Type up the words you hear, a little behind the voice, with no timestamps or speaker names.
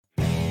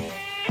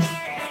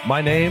My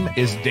name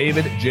is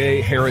David J.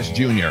 Harris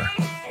Jr.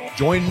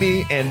 Join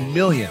me and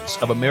millions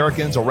of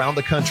Americans around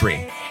the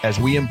country as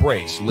we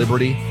embrace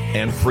liberty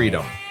and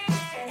freedom.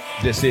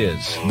 This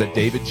is the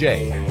David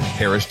J.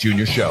 Harris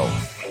Jr. Show.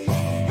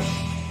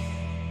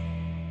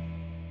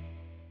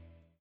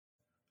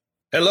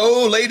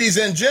 Hello, ladies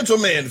and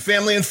gentlemen,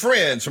 family and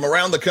friends from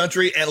around the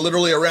country and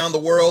literally around the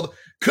world.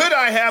 Could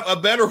I have a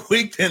better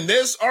week than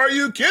this? Are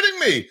you kidding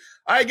me?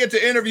 I get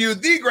to interview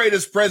the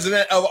greatest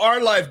president of our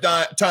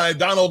lifetime,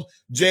 Donald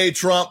J.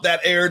 Trump. That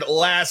aired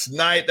last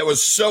night. That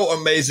was so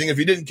amazing. If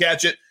you didn't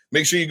catch it,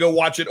 make sure you go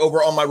watch it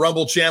over on my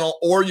Rumble channel,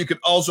 or you can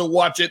also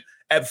watch it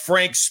at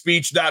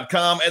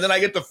frankspeech.com. And then I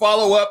get to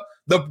follow up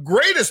the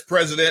greatest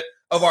president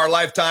of our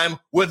lifetime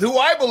with who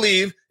I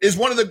believe is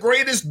one of the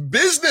greatest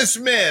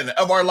businessmen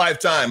of our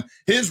lifetime.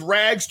 His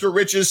rags to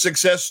riches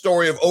success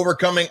story of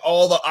overcoming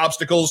all the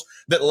obstacles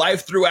that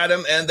life threw at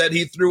him and that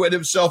he threw at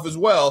himself as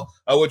well,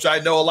 which I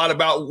know a lot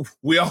about.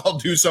 We all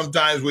do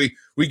sometimes. We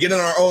get in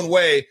our own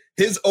way.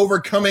 His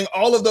overcoming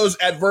all of those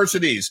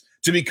adversities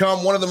to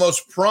become one of the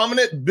most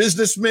prominent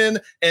businessmen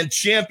and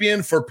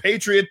champion for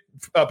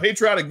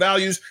patriotic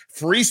values,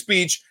 free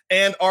speech,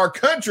 and our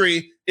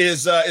country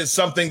is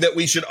something that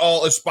we should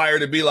all aspire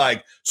to be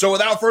like. So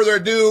without further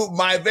ado,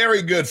 my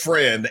very good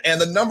friend and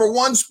the number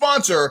one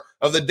sponsor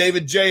of the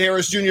David J.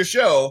 Harris Jr.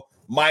 Show,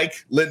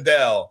 Mike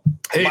Lindell.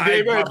 Hey, Mike,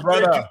 David,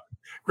 brother.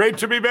 Great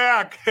to be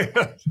back.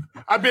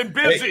 I've been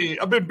busy. Hey.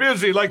 I've been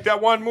busy. Like that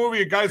one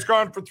movie, a guy's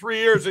gone for 3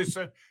 years. They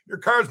said, your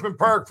car's been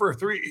parked for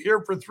 3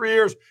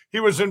 years. He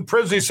was in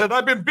prison. He said,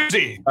 I've been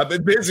busy. I've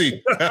been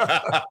busy.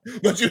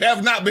 But you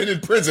have not been in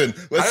prison.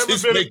 Let's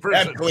just make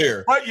that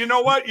clear. But you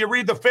know what? You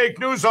read the fake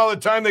news all the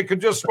time. They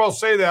could just well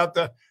say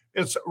that.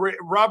 It's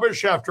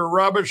rubbish after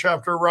rubbish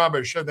after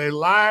rubbish. And they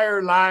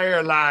liar.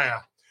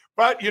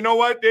 But you know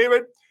what,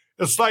 David?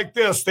 It's like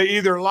this. They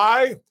either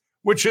lie,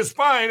 which is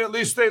fine. At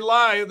least they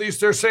lie. At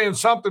least they're saying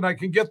something. I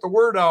can get the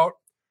word out.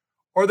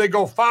 Or they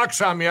go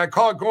fox on me. I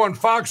call it going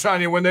fox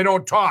on you when they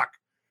don't talk.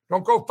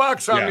 Don't go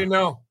fox on me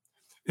now.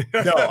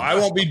 No, I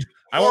won't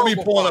be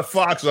pulling a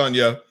fox on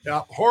you.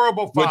 Yeah,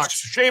 horrible fox.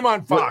 Shame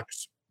on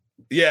Fox.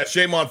 Yeah,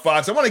 shame on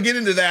Fox. I want to get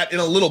into that in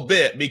a little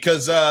bit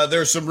because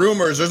there's some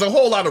rumors. There's a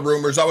whole lot of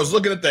rumors. I was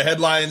looking at the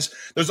headlines.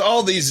 There's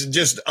all these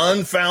just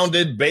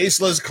unfounded,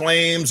 baseless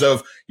claims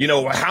of,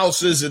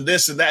 houses and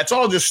this and that. It's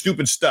all just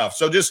stupid stuff.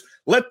 So just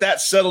let that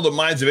settle the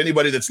minds of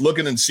anybody that's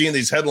looking and seeing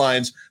these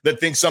headlines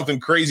that thinks something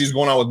crazy is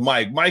going on with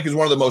Mike. Mike is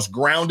one of the most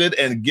grounded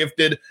and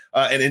gifted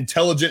and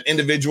intelligent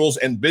individuals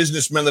and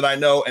businessmen that I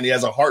know, and he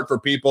has a heart for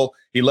people.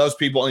 He loves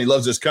people, and he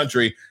loves this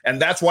country,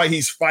 and that's why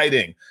he's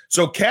fighting.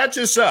 So catch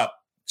us up.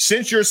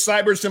 Since your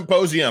cyber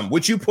symposium,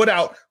 which you put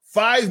out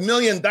 $5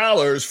 million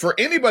for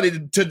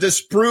anybody to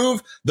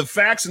disprove the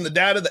facts and the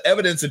data, the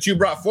evidence that you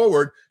brought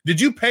forward,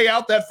 did you pay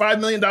out that $5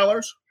 million?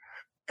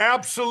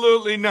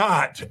 Absolutely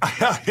not.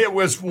 It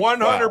was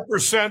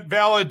 100%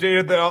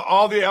 validated that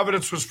all the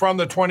evidence was from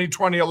the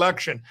 2020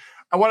 election.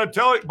 I want to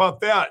tell you about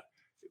that.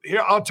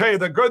 Here, I'll tell you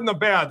the good and the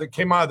bad that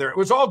came out of there. It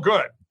was all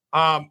good.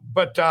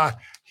 But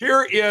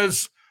here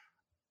is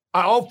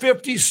all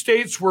 50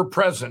 states were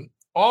present,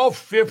 all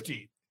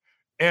 50.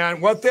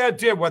 And what that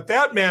did, what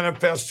that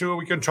manifests to,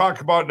 we can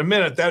talk about in a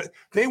minute, that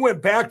they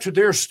went back to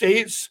their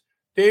states,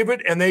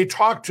 David, and they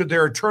talked to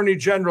their attorney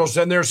generals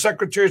and their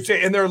secretary of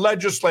state and their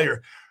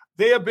legislator.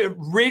 They have been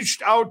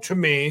reached out to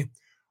me.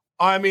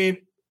 I mean,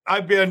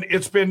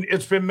 it's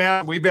been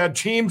mad. We've had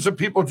teams of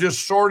people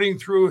just sorting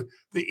through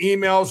the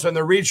emails and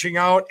they're reaching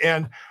out.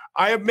 And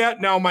I have met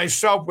now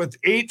myself with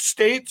 8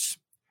 states.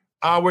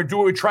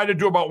 We try to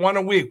do about one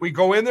a week. We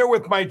go in there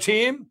with my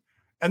team.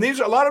 And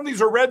a lot of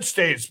these are red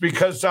states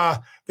because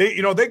they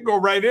can go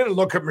right in and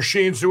look at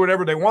machines, do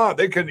whatever they want.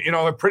 They can,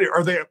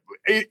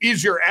 they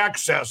easier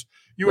access.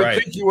 You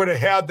would think you would have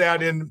had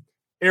that in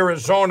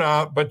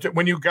Arizona, but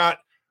when you got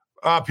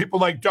people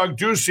like Doug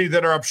Ducey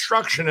that are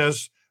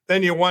obstructionists,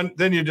 then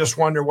you just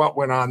wonder what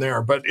went on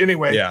there. But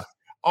anyway,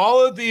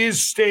 all of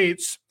these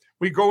states,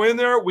 we go in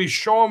there, we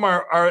show them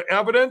our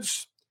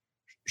evidence,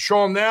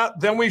 show them that,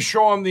 then we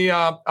show them the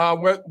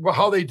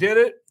how they did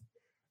it.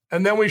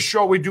 And then we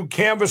do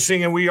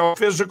canvassing and we have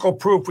physical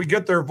proof. We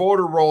get their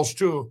voter rolls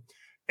too.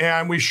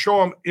 And we show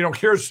them,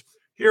 here's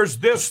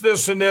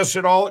this, and this.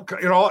 It all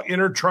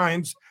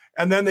intertwines.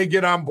 And then they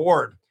get on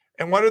board.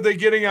 And what are they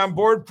getting on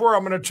board for?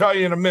 I'm going to tell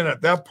you in a minute.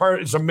 That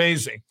part is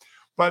amazing.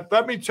 But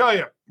let me tell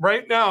you,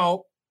 right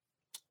now,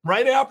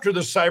 right after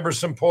the cyber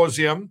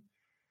symposium,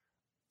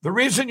 the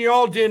reason you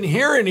all didn't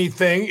hear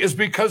anything is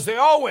because they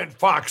all went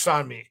fox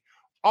on me.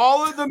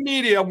 All of the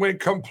media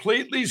went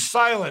completely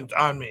silent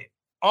on me.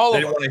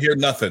 They didn't want to hear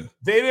nothing.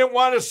 They didn't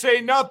want to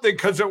say nothing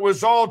because it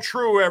was all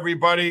true,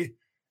 everybody.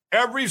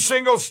 Every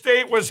single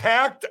state was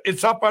hacked.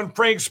 It's up on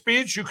Frank's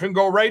Speech. You can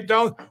go right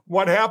down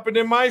what happened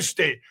in my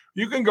state.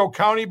 You can go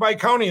county by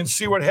county and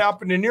see what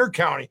happened in your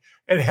county.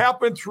 It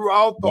happened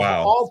throughout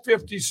all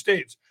 50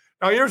 states.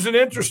 Now, here's an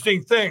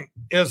interesting thing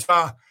is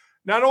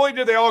not only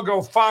did they all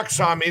go fox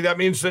on me, that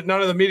means that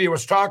none of the media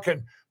was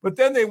talking, but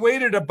then they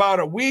waited about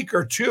a week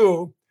or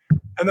two,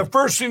 And the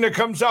first thing that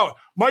comes out,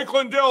 Mike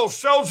Lindell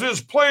sells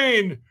his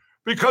plane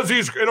because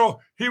he's,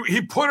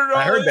 he put it all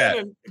I heard in. that.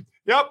 And,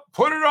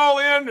 put it all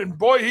in, and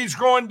boy, he's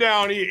going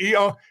down.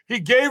 He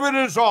gave it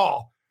his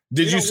all.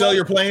 Did you sell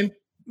your plane?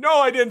 No,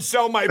 I didn't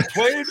sell my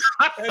plane.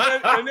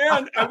 and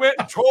then I went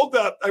and told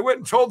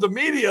the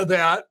media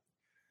that.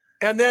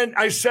 And then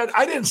I said,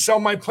 I didn't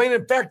sell my plane.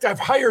 In fact, I've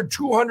hired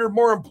 200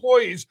 more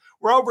employees.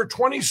 We're over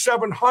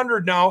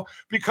 2,700 now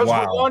because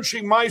we're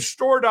launching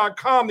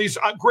mystore.com. These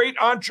great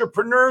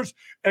entrepreneurs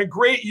and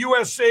great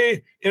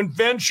USA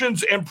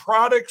inventions and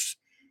products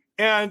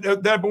and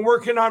that I've been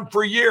working on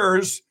for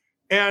years.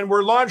 And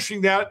we're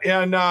launching that.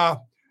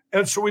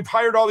 And so we've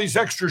hired all these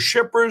extra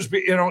shippers,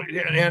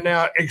 and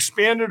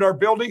expanded our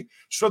building.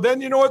 So then,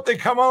 you know what? They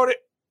come out,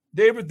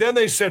 David, then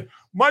they said,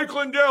 Mike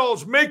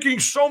Lindell's making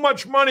so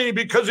much money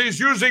because he's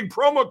using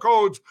promo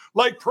codes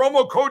like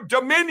promo code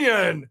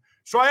Dominion.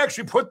 So I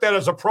actually put that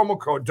as a promo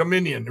code,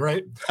 Dominion,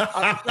 right?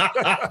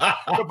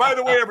 But by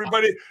the way,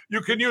 everybody,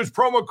 you can use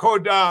promo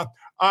code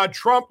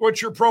Trump.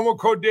 What's your promo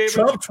code, David?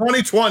 Trump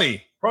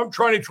 2020. From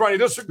 2020.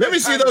 Let me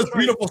see those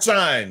beautiful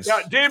signs. Yeah,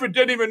 David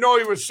didn't even know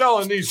he was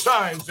selling these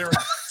signs. They're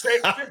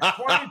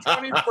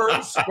 2020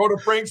 first. Go to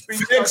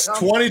frankspeech.com.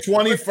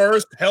 2020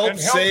 first. Help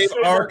save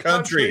our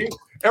country.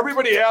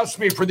 Everybody asks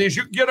me for these.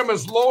 You can get them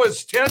as low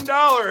as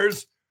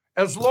 $10.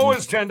 As low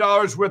as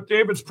 $10 with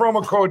David's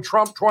promo code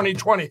Trump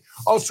 2020.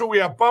 Also, we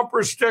have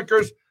bumper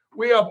stickers.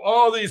 We have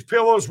all these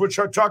pillows, which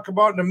I'll talk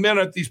about in a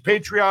minute. These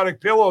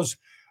patriotic pillows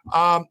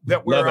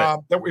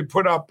that we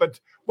put up. But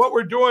what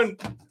we're doing.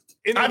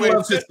 Anyway,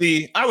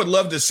 I would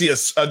love to see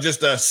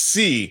just a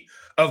sea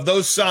of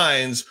those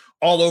signs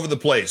all over the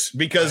place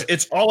because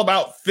it's all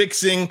about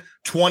fixing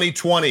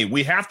 2020.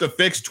 We have to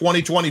fix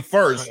 2020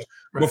 first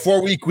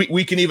before we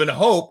can even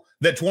hope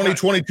that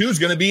 2022 is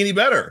going to be any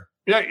better.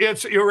 Yeah,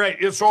 you're right.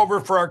 It's over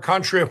for our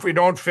country if we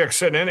don't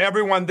fix it. And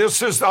everyone,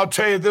 I'll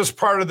tell you this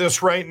part of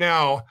this right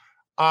now.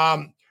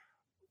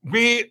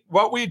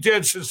 What we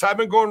did since I've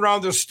been going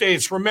around the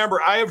states,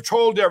 remember, I have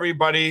told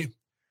everybody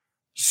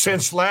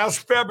since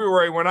last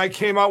February when I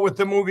came out with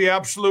the movie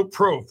Absolute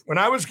Proof, when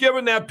I was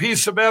given that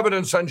piece of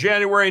evidence on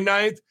January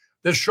 9th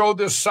that showed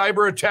this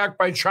cyber attack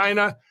by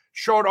China,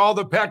 showed all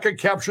the packet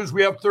captures,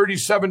 we have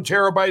 37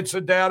 terabytes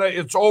of data,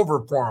 it's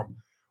over for them.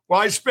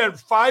 Well, I spent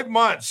 5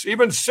 months,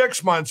 even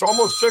 6 months,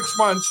 almost 6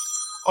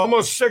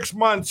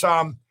 months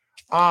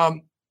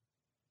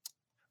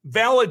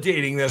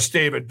validating this,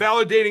 David,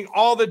 validating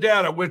all the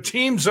data with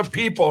teams of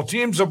people,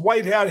 teams of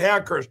white hat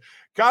hackers,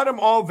 got them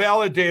all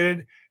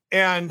validated.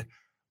 And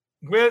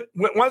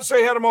once I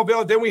had them all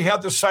validated, then we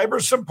had the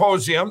cyber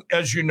symposium,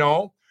 as you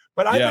know.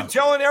 But I've been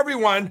telling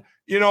everyone,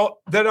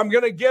 that I'm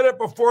going to get it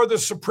before the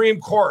Supreme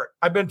Court.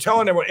 I've been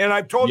telling everyone, and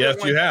I've told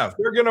everyone you have.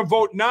 They're going to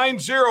vote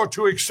 9-0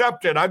 to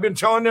accept it. I've been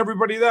telling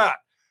everybody that.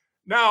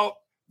 Now,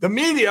 the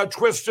media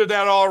twisted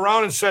that all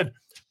around and said,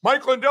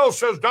 Mike Lindell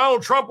says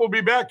Donald Trump will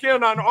be back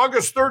in on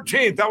August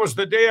 13th. That was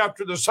the day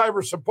after the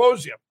cyber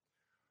symposium.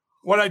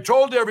 What I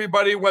told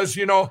everybody was,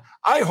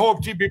 I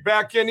hoped he'd be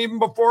back in even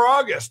before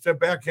August,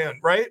 back in,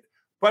 right?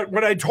 But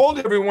when I told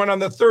everyone on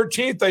the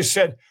 13th, I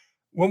said,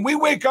 when we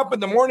wake up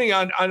in the morning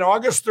on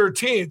August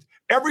 13th,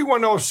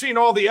 everyone who's seen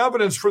all the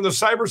evidence from the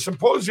cyber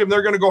symposium,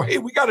 they're going to go, hey,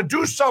 we got to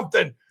do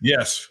something.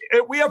 Yes.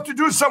 We have to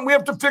do something. We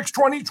have to fix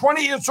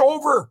 2020. It's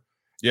over.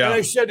 Yeah. And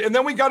I said, and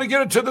then we got to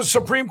get it to the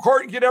Supreme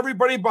Court and get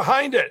everybody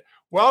behind it.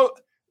 Well,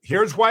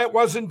 here's why it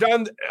wasn't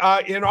done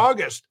in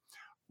August.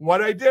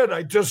 What I did,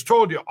 I just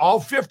told you, all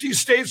 50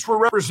 states were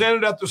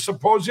represented at the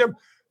symposium.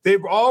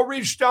 They've all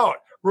reached out.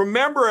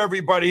 Remember,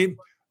 everybody,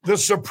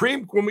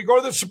 when we go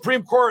to the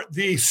Supreme Court,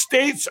 the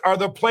states are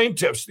the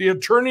plaintiffs. The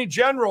attorney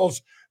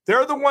generals,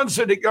 they're the ones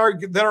that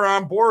are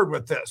on board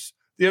with this.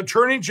 The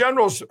attorney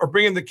generals are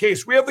bringing the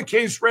case. We have the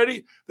case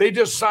ready. They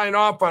just sign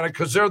off on it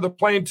because they're the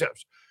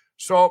plaintiffs.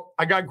 So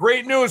I got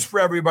great news for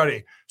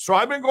everybody. So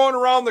I've been going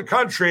around the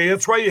country.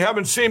 That's why you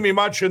haven't seen me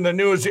much in the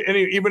news,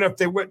 even if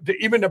they went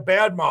even to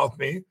badmouth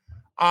me.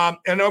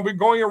 And I've been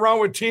going around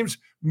with teams,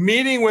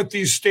 meeting with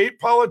these state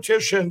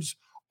politicians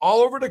all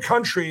over the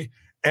country.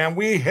 And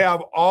we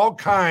have all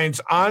kinds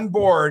on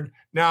board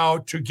now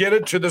to get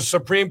it to the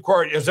Supreme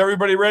Court. Is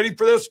everybody ready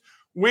for this?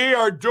 We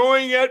are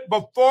doing it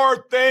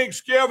before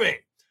Thanksgiving.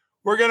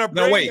 We're going to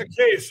bring the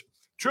case.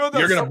 You're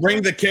going to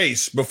bring the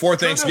case before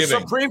Thanksgiving. To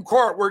the Supreme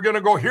Court. We're going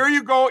to go, here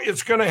you go.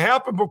 It's going to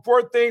happen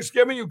before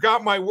Thanksgiving. You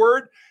got my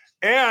word.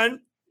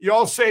 And you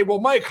all say, well,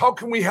 Mike, how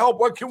can we help?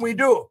 What can we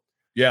do?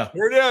 Yeah.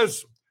 Here it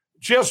is.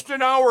 Just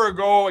an hour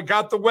ago, I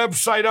got the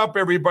website up,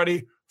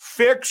 everybody.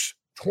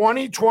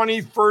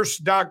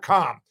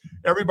 Fix2021st.com.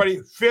 Everybody,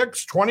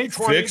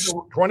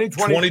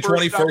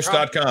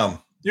 Fix2021st.com.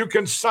 You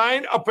can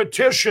sign a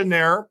petition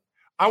there.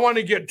 I want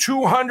to get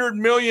 200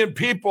 million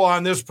people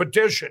on this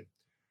petition.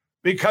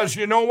 Because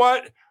you know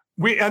what?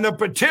 And the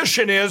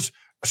petition is,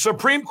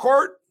 Supreme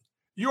Court,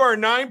 you are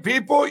 9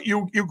 people.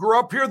 You grew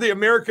up here, the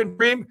American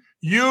dream.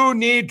 You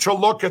need to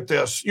look at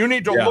this. You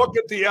need to look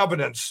at the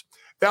evidence.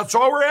 That's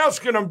all we're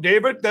asking them,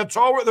 David. That's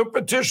all the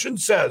petition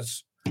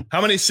says.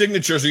 How many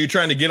signatures are you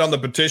trying to get on the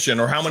petition,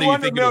 or how many you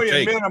think it'll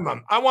take?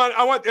 Minimum. I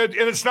want, and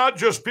it's not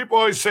just people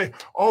always say,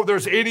 "Oh,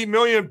 there's 80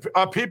 million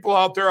people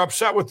out there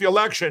upset with the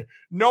election."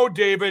 No,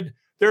 David,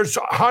 there's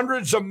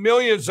hundreds of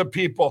millions of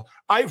people.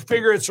 I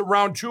figure it's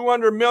around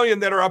 200 million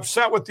that are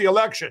upset with the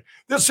election.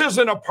 This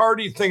isn't a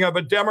party thing of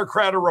a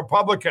Democrat or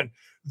Republican.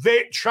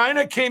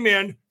 China came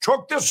in,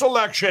 took this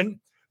election.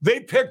 They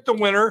picked the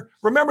winner.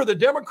 Remember, the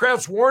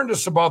Democrats warned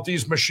us about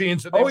these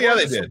machines. They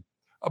did.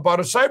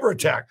 About a cyber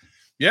attack.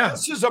 Yeah.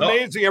 This is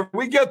amazing. If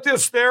we get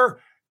this there,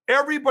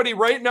 everybody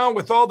right now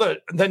with all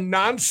the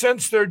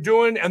nonsense they're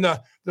doing and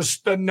the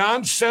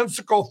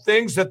nonsensical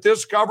things that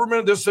this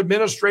government, this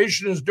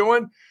administration is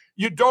doing,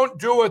 you don't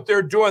do what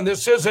they're doing.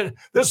 This isn't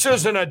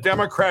a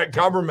Democrat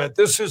government.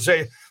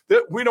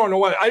 We don't know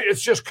what,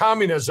 it's just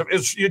communism.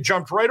 You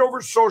jumped right over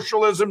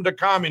socialism to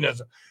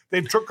communism. They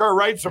took our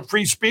rights of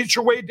free speech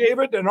away,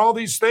 David, and all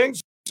these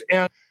things.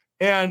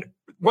 And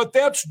what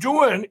that's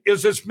doing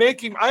is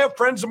I have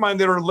friends of mine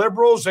that are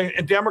liberals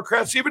and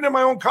Democrats, even in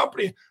my own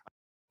company.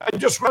 I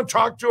just want to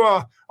talk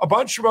to a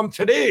bunch of them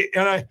today,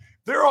 and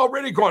they're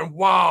already going,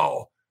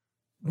 wow,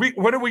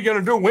 what are we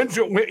going to do?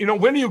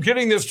 When are you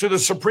getting this to the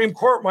Supreme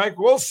Court, Mike?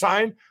 We'll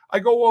sign. I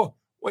go, well,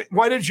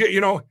 why did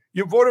you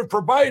voted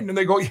for Biden? And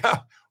they go,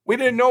 yeah, we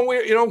didn't know,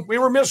 we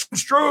were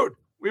misconstrued.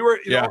 We were,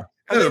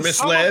 they were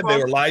misled. They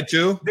were lied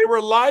to. They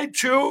were lied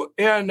to,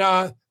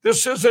 and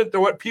this isn't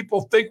what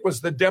people think was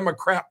the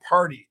Democrat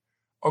Party,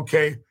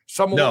 okay?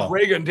 Some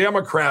Reagan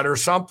Democrat or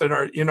something,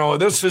 or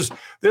this is.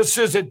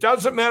 It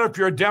doesn't matter if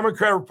you're a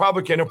Democrat or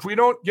Republican. If we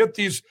don't get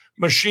these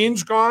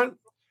machines gone,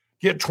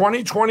 get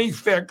 2020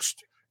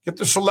 fixed, get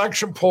this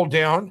election pulled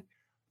down,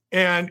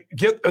 and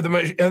get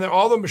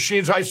all the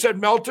machines. I said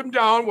melt them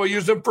down. We'll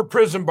use them for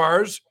prison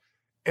bars,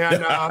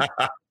 and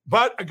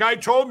but a guy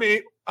told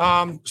me,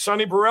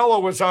 Sonny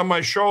Borrello was on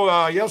my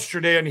show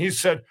yesterday, and he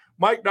said,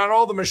 Mike, not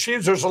all the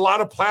machines, there's a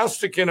lot of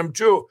plastic in them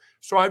too.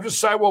 So I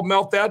decided we'll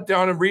melt that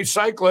down and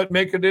recycle it,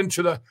 make it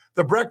into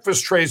the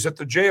breakfast trays at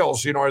the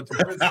jails, at the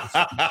prisons.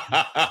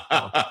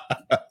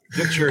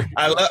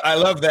 I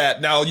love that.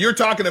 Now you're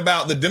talking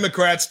about the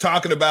Democrats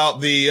talking about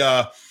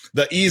the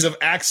ease of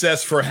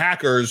access for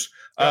hackers.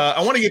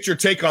 I want to get your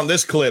take on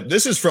this clip.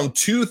 This is from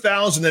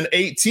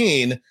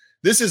 2018.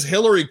 This is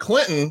Hillary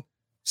Clinton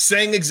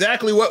saying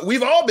exactly what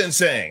we've all been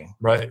saying.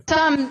 Right.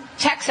 Some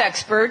tech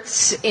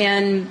experts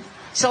in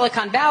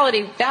Silicon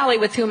Valley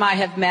with whom I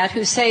have met,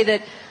 who say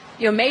that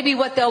maybe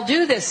what they'll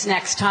do this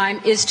next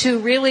time is to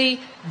really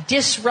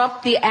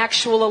disrupt the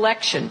actual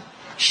election,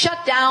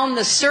 shut down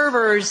the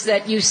servers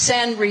that you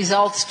send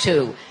results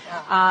to,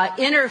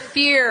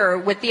 interfere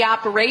with the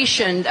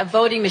operation of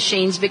voting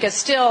machines, because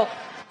still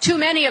too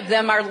many of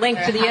them are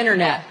linked to the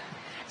internet.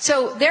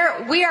 So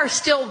we are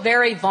still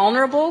very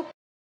vulnerable.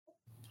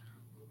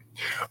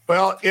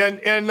 Well,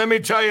 and let me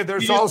tell you,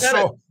 there's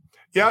also.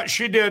 Yeah,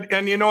 she did.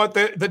 And you know what?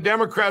 The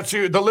Democrats,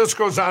 the list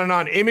goes on and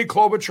on. Amy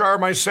Klobuchar,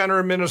 my senator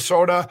in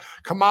Minnesota,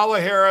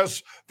 Kamala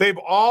Harris, they've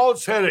all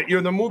said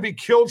it. The movie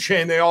Kill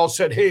Chain, they all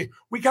said, hey,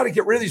 we got to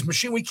get rid of these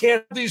machines. We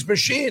can't have these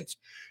machines.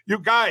 You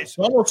guys,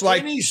 almost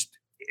like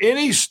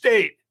any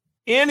state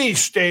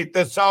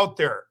that's out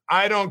there,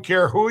 I don't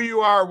care who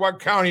you are,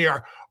 what county you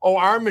are. Oh,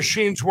 our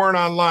machines weren't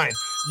online.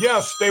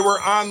 Yes, they were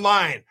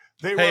online.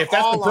 Hey, if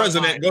that's the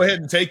president, online. Go ahead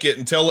and take it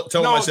and tell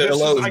him I said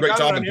hello. It was great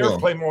talking to him.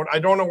 Airplane mode. I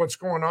don't know what's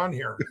going on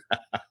here.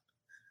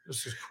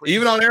 This is crazy.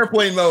 Even on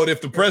airplane mode, if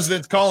the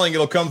president's calling,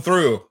 it'll come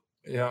through.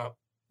 Yeah.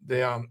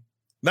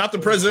 Not the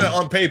president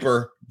on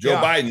paper, Joe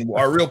Biden,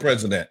 our real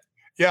president.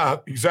 Yeah,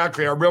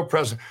 exactly, our real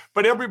president.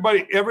 But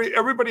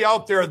everybody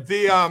out there,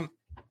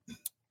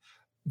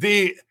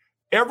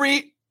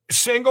 every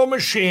single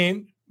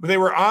machine, they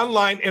were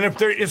online, and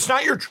if it's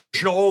not your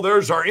traditional,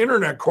 there's our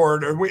internet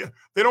cord, or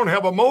they don't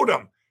have a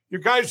modem. You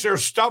guys,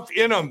 there's stuff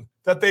in them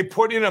that they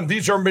put in them.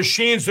 These are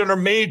machines that are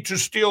made to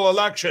steal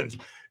elections.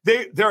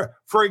 They're,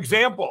 for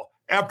example,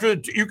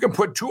 after you can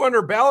put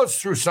 200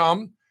 ballots through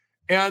some,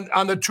 and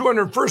on the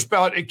 201st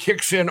ballot, it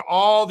kicks in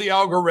all the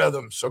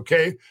algorithms,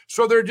 okay?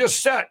 So they're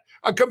just set.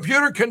 A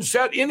computer can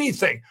set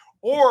anything.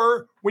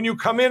 Or when you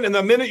come in and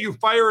the minute you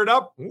fire it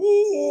up,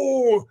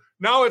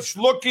 now it's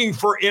looking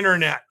for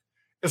internet.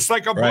 It's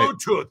like a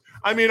Bluetooth.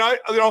 I mean,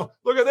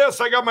 look at this.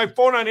 I got my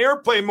phone on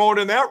airplane mode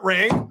and that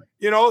rang.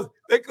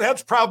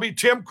 That's probably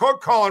Tim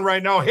Cook calling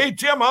right now. Hey,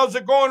 Tim, how's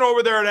it going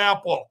over there at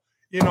Apple?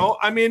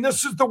 I mean,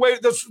 this is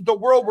the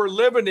world we're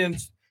living in.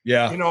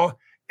 Yeah.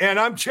 And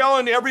I'm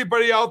telling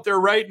everybody out there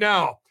right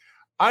now,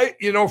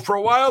 for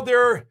a while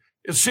there,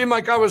 it seemed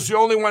like I was the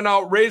only one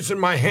out raising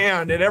my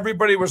hand, and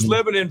everybody was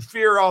living in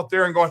fear out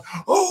there and going,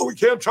 oh, we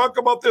can't talk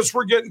about this.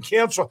 We're getting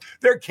canceled.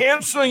 They're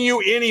canceling you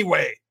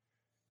anyway.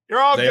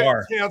 You're all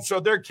getting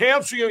canceled. They're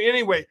canceling you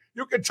anyway.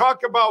 You can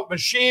talk about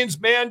machines,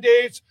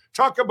 mandates,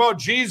 talk about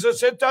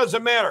Jesus. It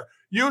doesn't matter.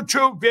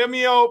 YouTube,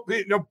 Vimeo,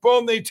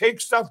 boom, they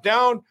take stuff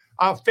down.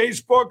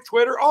 Facebook,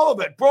 Twitter, all of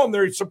it. Boom,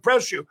 they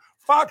suppress you.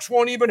 Fox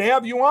won't even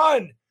have you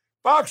on.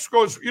 Fox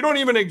goes, you don't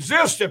even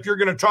exist if you're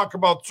going to talk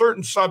about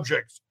certain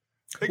subjects.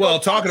 Well,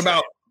 talk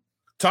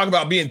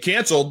about being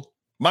canceled.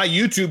 my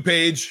YouTube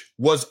page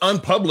was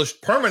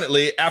unpublished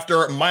permanently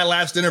after my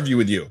last interview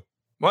with you.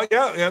 Well,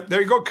 yeah,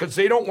 there you go. Because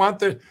they don't want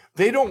the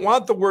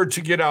word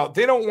to get out.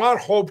 They don't want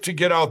hope to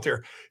get out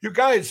there. You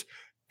guys,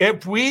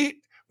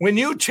 when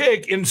you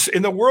take in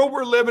the world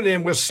we're living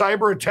in with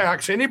cyber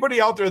attacks,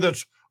 anybody out there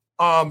that's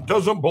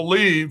doesn't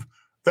believe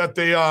that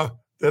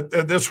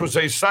that this was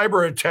a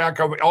cyber attack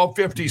of all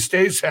 50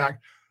 states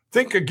hacked,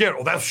 think again.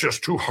 Well, that's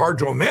just too hard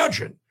to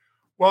imagine.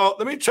 Well,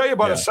 let me tell you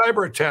about a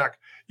cyber attack.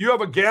 You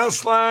have a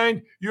gas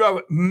line. You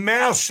have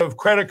massive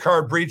credit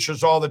card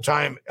breaches all the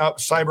time.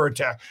 Cyber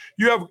attack.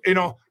 You have,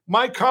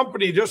 my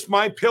company, just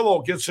My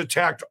Pillow, gets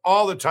attacked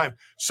all the time.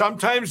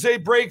 Sometimes they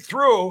break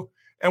through,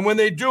 and when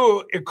they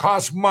do, it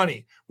costs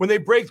money. When they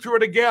break through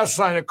at a gas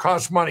line, it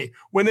costs money.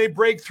 When they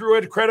break through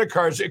at credit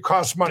cards, it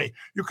costs money.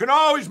 You can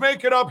always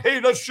make it up. Hey,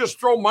 let's just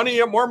throw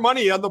more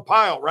money on the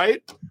pile,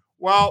 right?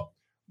 Well,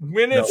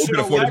 when it's an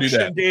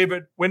election,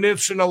 David, when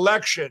it's an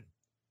election,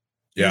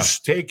 you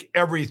stake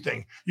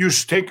everything. You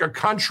stake a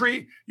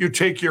country. You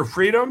take your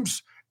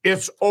freedoms.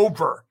 It's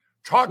over.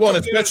 And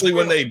especially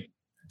when they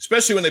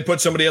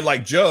put somebody in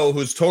like Joe,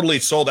 who's totally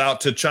sold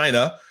out to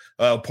China,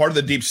 part of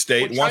the deep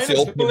state, wants the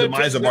ultimate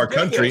demise of our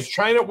country.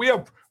 China, we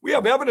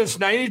have evidence.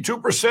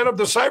 92% of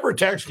the cyber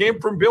attacks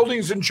came from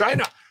buildings in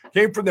China.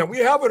 Came from them. We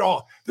have it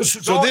all.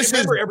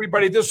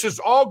 Everybody, this is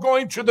all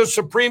going to the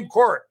Supreme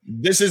Court.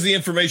 This is the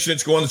information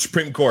that's going to the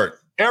Supreme Court.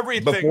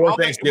 Everything. Before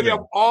Thanksgiving. We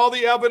have all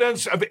the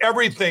evidence of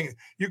everything.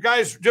 You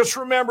guys, just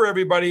remember,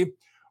 everybody,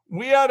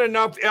 we had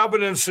enough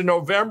evidence in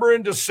November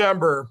and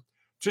December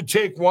to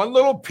take one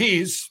little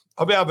piece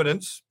of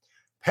evidence,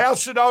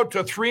 pass it out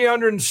to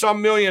 300 and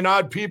some million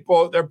odd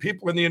people. There are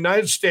people in the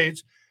United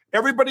States.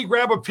 Everybody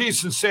grab a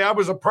piece and say, I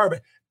was a part of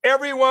it.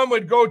 Everyone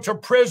would go to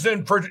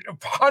prison for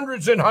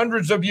hundreds and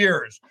hundreds of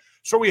years.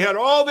 So we had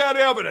all that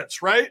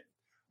evidence, right?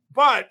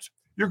 But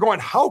you're going,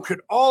 how could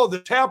all of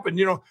this happen?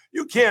 You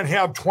can't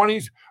have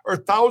 20s or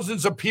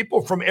thousands of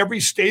people from every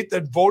state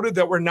that voted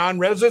that were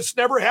non-residents.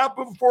 Never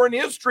happened before in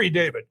history,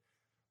 David.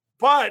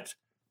 But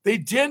they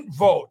didn't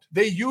vote.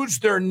 They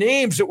used their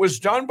names. It was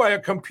done by a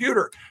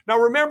computer. Now,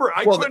 remember,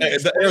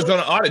 the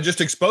Arizona audit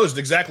just exposed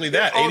exactly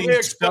that.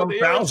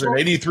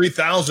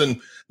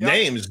 83,000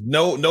 names.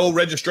 No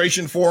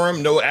registration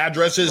form, no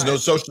addresses, no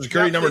social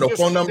security number, no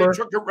phone number. They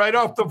took it right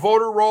off the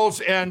voter rolls,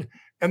 and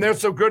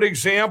there's a good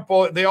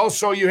example.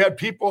 You had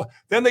people,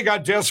 then they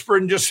got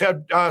desperate and just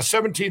had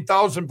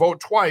 17,000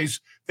 vote twice.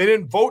 They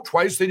didn't vote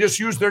twice. They just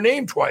used their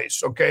name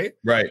twice, okay?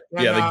 Right.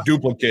 And, they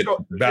duplicate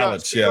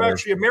ballots.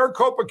 Actually, in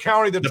Maricopa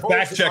County, the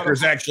fact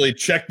checkers actually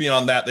checked me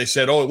on that. They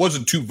said, it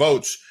wasn't 2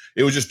 votes.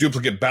 It was just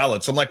duplicate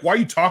ballots. I'm like, why are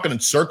you talking in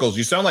circles?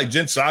 You sound like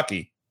Jen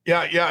Psaki.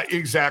 Yeah,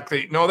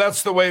 exactly. No,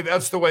 that's the way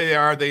they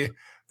are.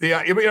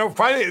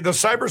 Finally, the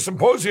Cyber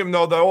Symposium,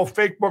 though, the old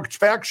fake book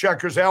fact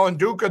checkers, Alan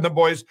Duke and the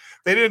boys,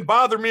 they didn't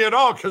bother me at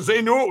all because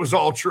they knew it was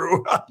all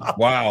true.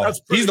 Wow.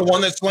 He's the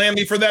one that slammed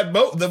me for that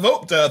vote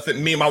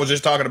meme I was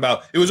just talking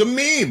about. It was a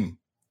meme.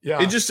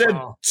 Yeah. It just said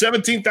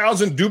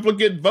 17,000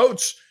 duplicate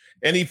votes,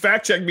 and he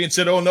fact checked me and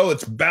said, oh, no,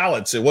 it's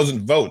ballots. It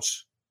wasn't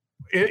votes.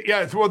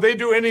 They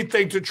do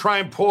anything to try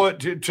and pull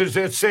it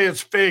to say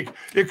it's fake.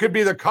 It could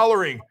be the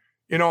coloring.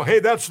 Hey,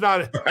 that's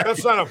not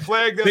a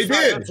flag.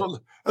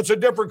 That's a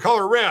different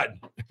color red.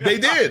 They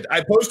did.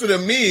 I posted a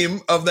meme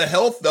of the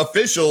health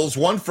officials,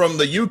 one from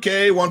the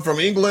UK, one from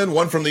England,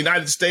 one from the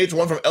United States,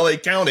 one from LA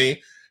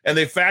County, and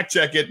they fact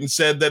check it and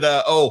said that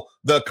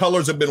the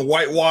colors have been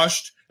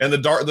whitewashed and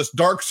the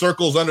dark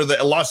circles under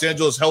the Los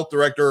Angeles health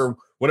director, or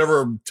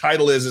whatever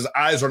title is, his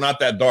eyes are not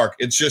that dark.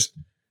 It's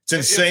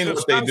insane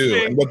what they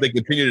do and what they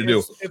continue to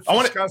do. I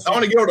want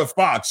to go to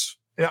Fox.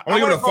 Yeah,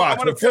 I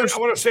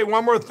want to say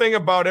one more thing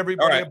about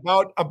everybody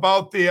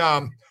about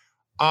the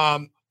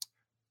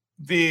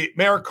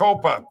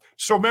Maricopa.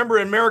 So remember,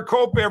 in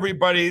Maricopa,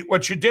 everybody,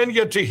 what you didn't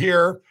get to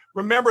hear.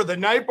 Remember, the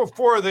night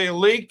before they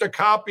leaked a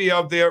copy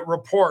of the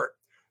report.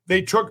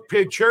 They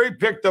cherry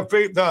picked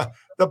the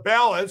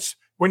ballots.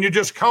 When you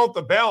just count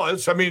the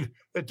ballots, I mean,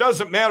 it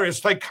doesn't matter.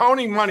 It's like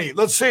counting money.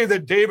 Let's say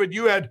that David,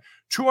 you had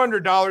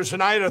 $200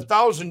 and I had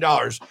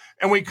 $1,000,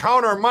 and we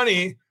count our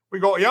money. We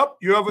go, yep,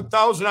 you have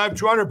 1,000, I have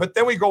 200. But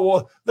then we go,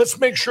 well, let's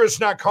make sure it's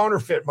not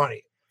counterfeit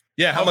money.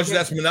 Yeah, how much of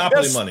that's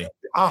monopoly money?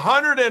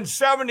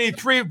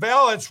 173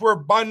 ballots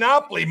were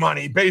monopoly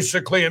money,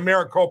 basically, in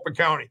Maricopa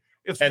County.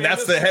 And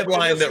that's the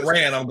headline that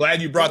ran. I'm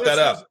glad you brought that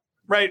up.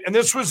 Right, and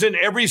this was in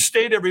every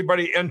state,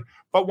 everybody.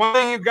 But one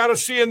thing you've got to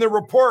see in the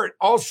report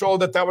also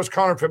that was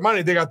counterfeit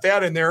money. They got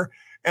that in there.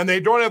 And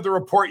they don't have the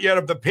report yet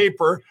of the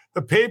paper.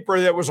 The paper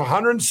that was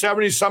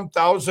 170-some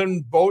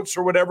thousand votes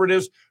or whatever it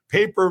is,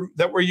 paper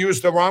that were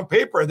used, the wrong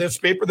paper. This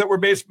paper that were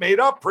made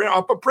up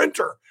a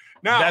printer.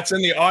 Now that's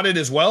in the audit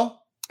as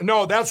well?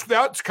 No, that's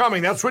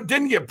coming. That's what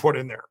didn't get put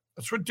in there.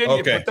 That's what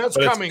didn't get put. That's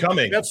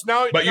coming. That's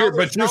now. But you're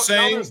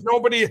saying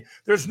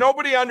there's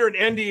nobody under an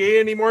NDA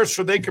anymore,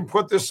 so they can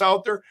put this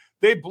out there.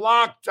 They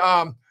blocked,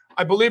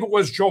 I believe it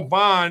was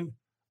Jovan.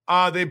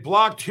 They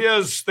blocked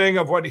his thing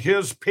of what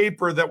his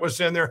paper that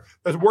was in there,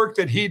 the work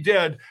that he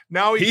did.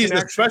 Now he's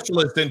a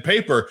specialist in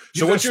paper.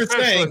 So what you're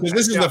saying,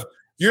 because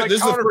This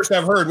is the first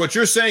I've heard. What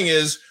you're saying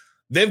is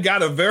they've got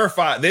to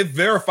verify. They've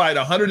verified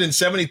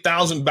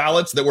 170,000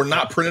 ballots that were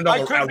not printed on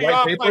the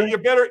white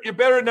paper. You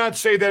better not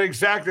say that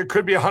exactly. It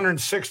could be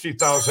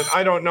 160,000.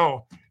 I don't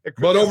know.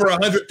 But over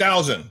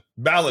 100,000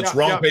 ballots,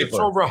 wrong paper. It's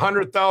over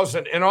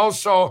 100,000, and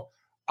also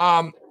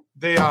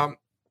they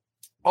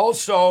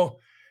also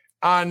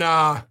on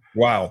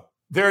wow.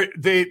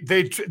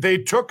 They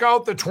took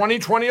out the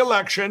 2020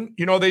 election.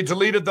 You know, they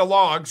deleted the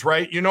logs,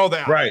 right? You know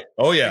that, right?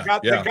 Oh yeah,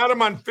 they got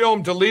them on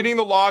film, deleting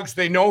the logs.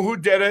 They know who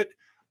did it.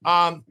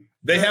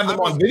 They have them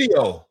on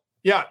video.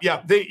 Yeah.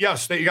 They got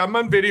them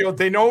on video.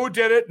 They know who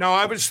did it. Now,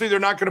 obviously, they're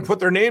not going to put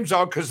their names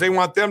out because they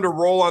want them to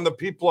roll on the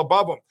people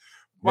above them.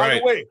 By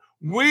the way,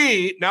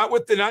 we not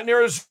in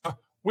Arizona,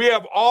 we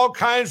have all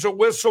kinds of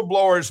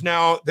whistleblowers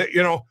now that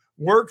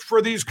worked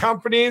for these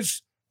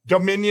companies.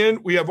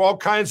 Dominion. We have all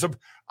kinds of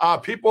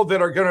people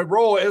that are going to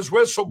roll as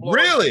whistleblowers.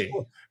 Really?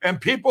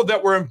 And people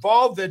that were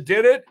involved that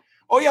did it.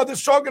 Oh yeah,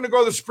 this is all going to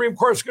go to the Supreme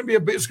Court. It's going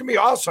to be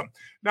awesome.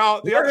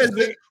 Now the other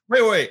thing.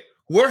 Wait.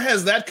 Where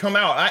has that come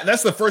out?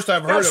 That's the first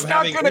I've heard of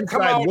having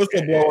inside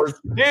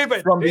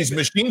whistleblowers from these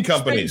machine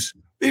companies.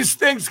 These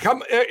things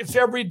come. It's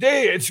every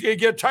day. You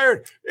get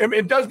tired.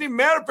 It doesn't even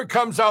matter if it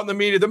comes out in the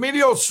media. The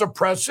media will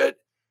suppress it.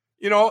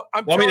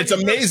 It's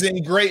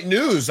amazing, great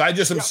news. I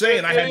just am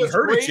saying I hadn't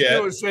heard it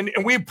yet. News, and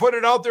we put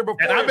it out there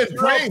before. And I've been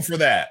praying for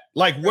that.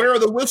 Like, where are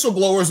the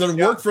whistleblowers that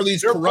work for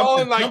these corrupt companies? They're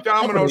falling like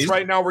dominoes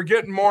right now. We're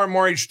getting more and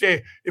more each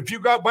day.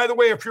 By the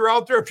way, if you're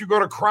out there, if you go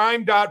to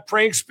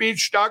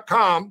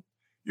crime.frankspeech.com,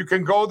 you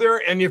can go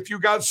there. And if you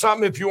got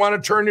something, if you want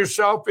to turn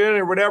yourself in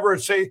or whatever, and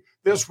say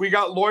this, we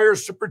got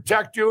lawyers to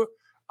protect you.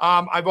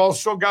 I've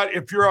also got,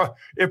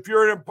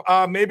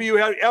 maybe you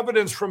had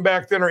evidence from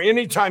back then or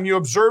anytime you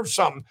observe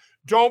something,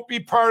 don't be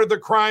part of the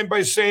crime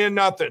by saying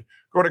nothing.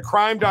 Go to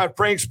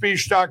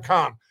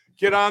crime.frankspeech.com.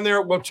 Get on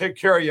there. We'll take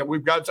care of you.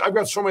 I've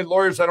got so many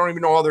lawyers, I don't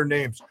even know all their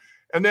names.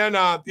 And then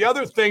the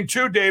other thing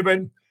too,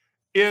 David,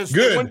 is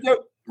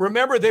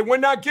remember, they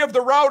would not give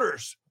the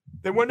routers.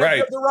 They wouldn't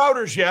give the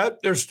routers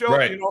yet. They're still,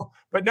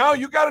 but now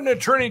you got an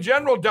attorney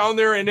general down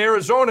there in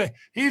Arizona.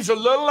 He's a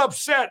little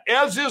upset,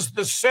 as is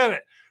the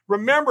Senate.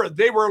 Remember,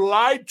 they were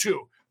lied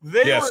to.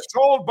 They were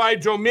told by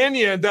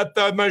Dominion that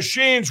the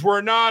machines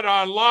were not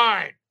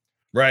online.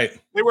 Right.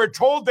 They were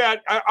told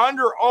that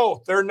under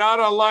oath. They're not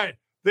online.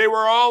 They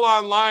were all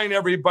online,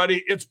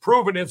 everybody. It's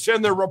proven. It's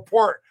in the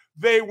report.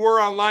 They were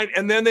online,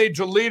 and then they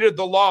deleted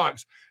the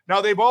logs.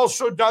 Now, they've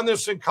also done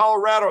this in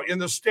Colorado. In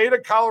the state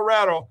of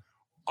Colorado,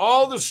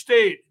 all the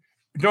state,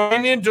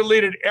 Dominion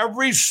deleted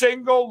every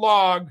single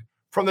log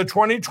from the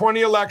 2020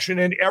 election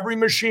in every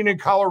machine in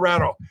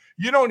Colorado.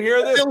 You don't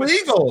hear this. It's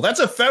illegal. That's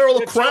a federal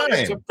crime.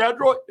 It's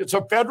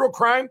a federal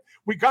crime.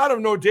 We got to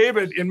know,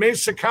 David, in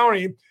Mesa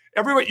County,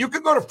 everybody, you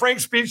can go to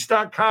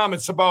frankspeech.com.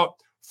 It's about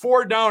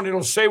 4 down.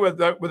 It'll say with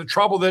the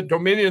trouble that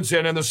Dominion's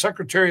in and the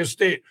Secretary of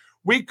State.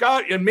 We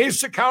got in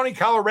Mesa County,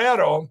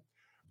 Colorado,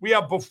 we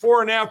have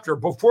before and after.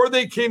 Before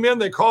they came in,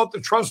 they call it the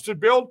trusted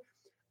build.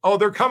 Oh,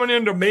 they're coming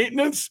into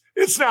maintenance.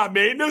 It's not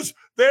maintenance.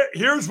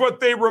 Here's what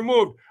they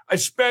removed. They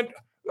spent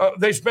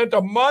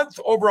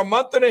over a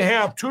month and a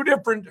half, 3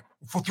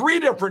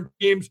 different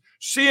teams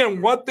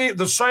seeing what the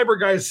cyber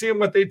guys seeing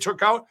what they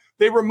took out.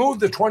 They removed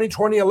the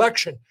 2020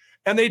 election,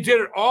 and they did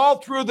it all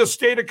through the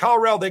state of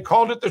Colorado. They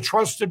called it the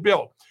trusted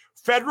build.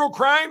 Federal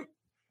crime,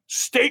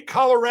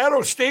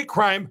 Colorado state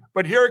crime.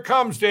 But here it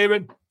comes,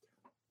 David.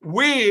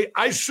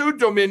 I sued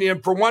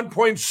Dominion for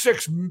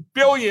 $1.6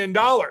 billion.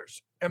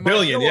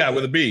 Billion,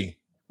 with a B.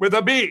 With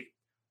a B.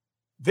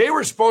 They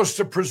were supposed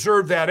to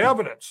preserve that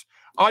evidence.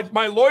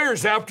 My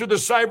lawyers, after the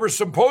cyber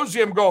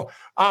symposium, go,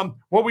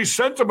 we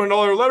sent them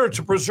another letter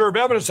to preserve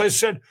evidence. I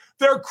said,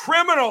 they're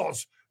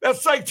criminals.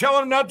 That's like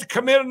telling them not to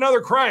commit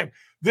another crime.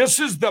 This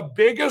is the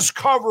biggest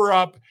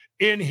cover-up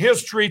in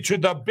history to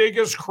the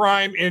biggest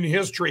crime in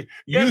history.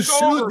 You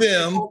sued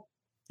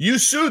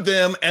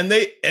them, and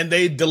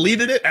they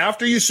deleted it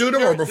after you sued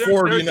them, or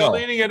before? They're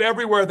deleting it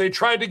everywhere. They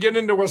tried to get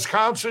into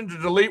Wisconsin to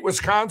delete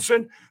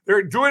Wisconsin.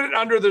 They're doing it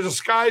under the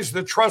disguise of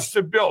the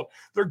trusted build.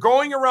 They're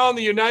going around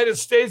the United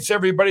States,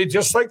 everybody,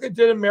 just like they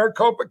did in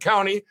Maricopa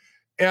County,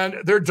 and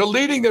they're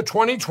deleting the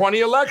 2020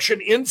 election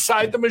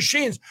inside the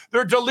machines.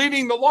 They're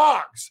deleting the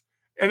logs.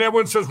 And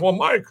everyone says, well,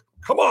 Mike,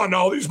 come on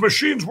now. These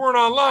machines weren't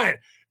online.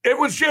 It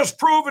was just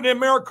proven in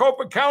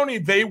Maricopa County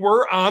they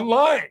were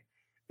online.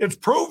 It's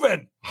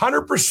proven,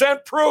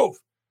 100% proof.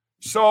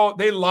 So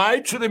they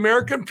lied to the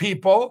American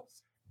people,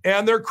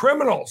 and they're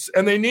criminals,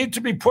 and they need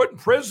to be put in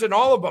prison,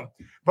 all of them.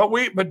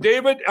 But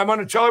David, I'm going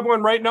to tell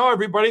everyone right now,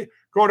 everybody,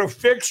 go to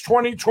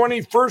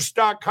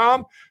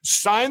fix2020first.com,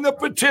 sign the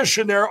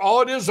petition there.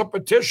 All it is, a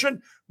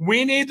petition.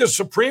 We need the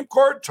Supreme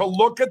Court to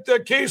look at the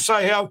case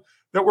I have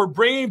that we're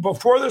bringing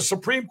before the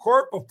Supreme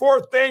Court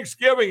before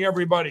Thanksgiving,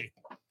 everybody.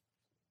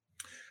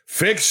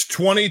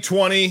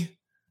 Fix2020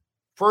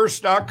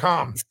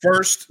 First.com.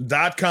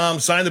 First.com.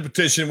 Sign the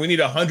petition. We need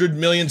 100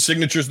 million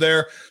signatures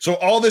there. So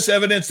all this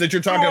evidence that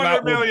you're talking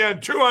about.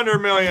 200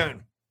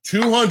 million.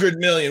 200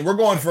 million. We're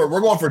going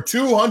for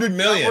 200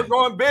 million. Yeah, we're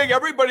going big.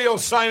 Everybody will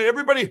sign it.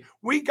 Everybody,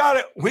 we got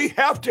it. We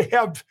have to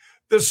have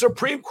the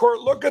Supreme Court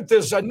look at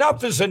this.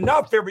 Enough is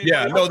enough, everybody.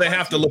 Yeah, no, they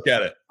have to look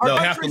at it. Our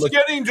country's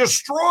getting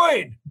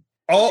destroyed.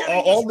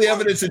 All the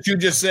evidence that you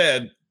just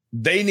said,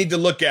 they need to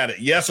look at it.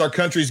 Yes, our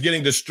country's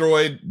getting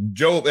destroyed.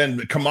 Joe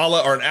and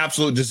Kamala are an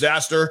absolute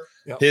disaster.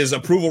 Yep. His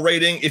approval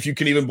rating, if you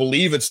can even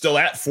believe, it's still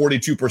at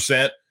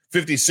 42%.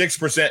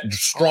 56%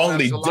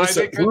 strongly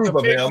disapprove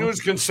of him.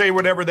 News can say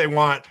whatever they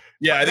want.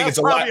 Yeah, I think it's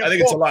a lot. I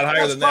think it's a lot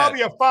higher than that. That's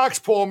probably a Fox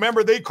poll.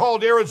 Remember, they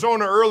called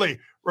Arizona early.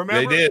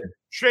 Remember, they did.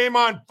 Shame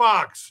on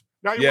Fox.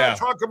 Now you want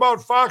to talk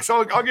about Fox?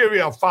 I'll give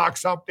you a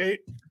Fox update.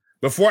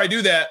 Before I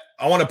do that,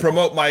 I want to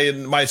promote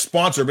my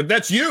sponsor, but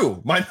that's you,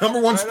 my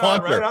number one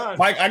sponsor. Right on.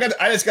 Mike, I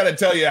just got to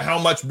tell you how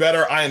much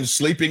better I am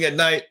sleeping at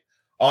night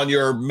on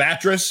your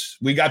mattress.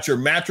 We got your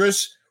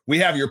mattress. We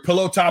have your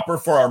pillow topper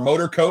for our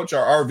motor coach,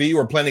 our RV.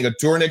 We're planning a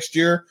tour next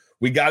year.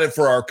 We got it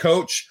for our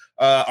coach.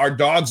 Our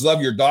dogs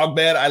love your dog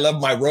bed. I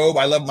love my robe.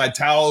 I love my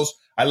towels.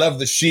 I love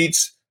the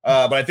sheets.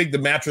 But I think the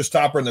mattress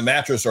topper and the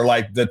mattress are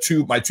like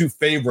my two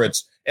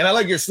favorites. And I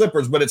like your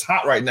slippers, but it's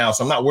hot right now,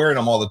 so I'm not wearing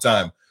them all the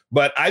time.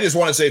 But I just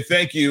want to say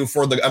thank you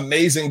for the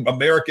amazing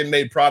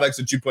American-made products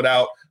that you put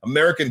out,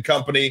 American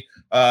company,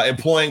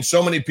 employing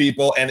so many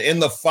people and in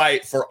the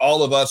fight for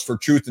all of us for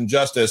truth and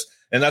justice.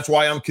 And that's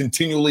why I'm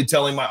continually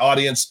telling my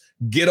audience,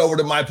 get over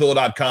to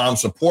MyPillow.com,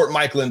 support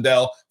Mike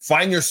Lindell,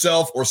 find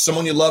yourself or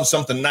someone you love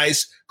something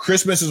nice.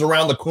 Christmas is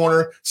around the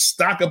corner.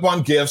 Stock up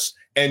on gifts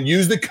and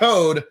use the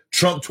code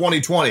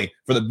Trump2020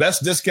 for the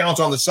best discounts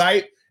on the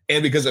site.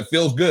 And because it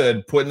feels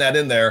good putting that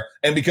in there,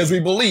 and because we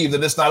believe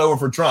that it's not over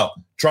for Trump.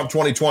 Trump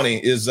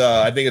 2020 is,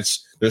 I think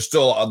there's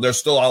still a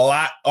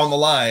lot on the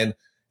line.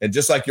 And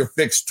just like your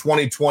fix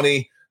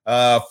 2020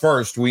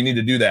 first, we need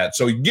to do that.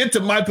 So get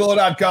to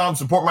MyPillow.com,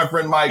 support my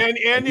friend Mike.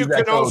 And you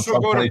can also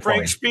go to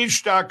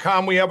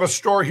FrankSpeech.com. We have a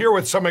store here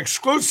with some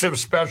exclusive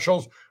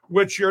specials,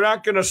 which you're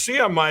not going to see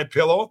on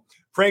MyPillow.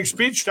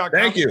 FrankSpeech.com.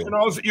 Thank you.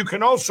 You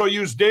can also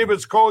use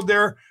David's code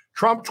there,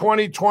 Trump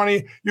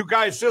 2020. You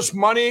guys, this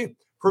money,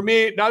 for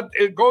me,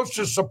 it goes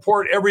to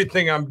support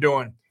everything I'm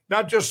doing,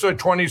 not just the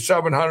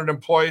 2,700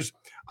 employees.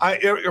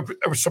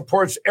 It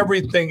supports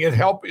everything.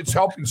 It's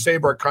helping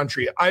save our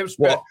country. I've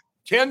spent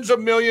tens of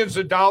millions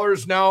of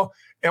dollars now.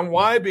 And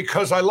why?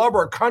 Because I love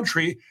our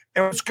country,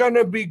 and it's going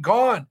to be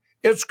gone.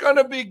 It's going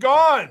to be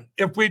gone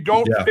if we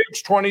don't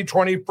fix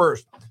 2020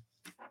 first.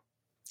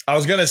 I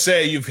was going to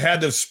say, you've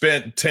had to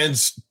spend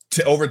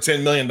over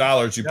 $10 million.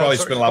 You probably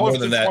spent a lot more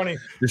than 20,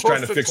 that just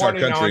trying to fix our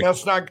country.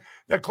 That's not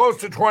close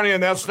to 20,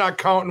 and that's not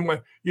counting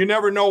with, you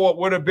never know what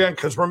would have been,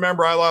 because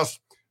remember, I lost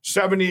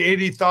 70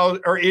 or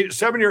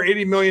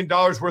 $80 million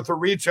worth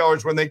of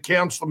retailers when they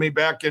canceled me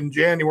back in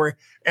January,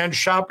 and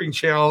shopping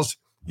channels,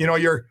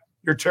 your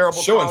terrible,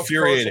 so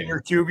infuriating, and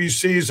your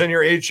QVCs and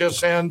your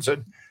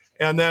HSNs,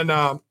 and then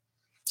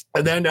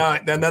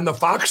the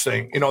Fox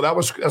thing,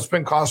 that's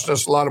been costing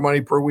us a lot of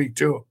money per week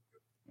too.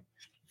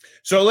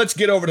 So let's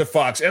get over to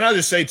Fox. And I'll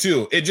just say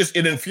too, it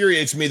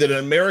infuriates me that an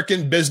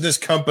American business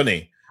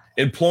company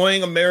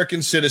employing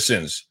American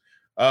citizens,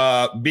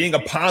 being a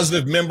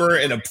positive member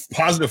and a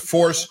positive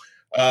force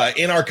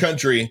in our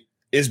country,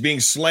 is being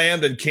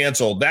slammed and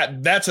canceled.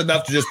 That's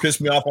enough to just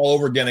piss me off all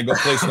over again and go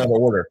place another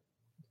order.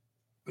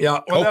 Yeah.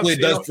 Well, hopefully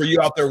it does for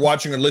you out there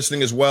watching or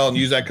listening as well, and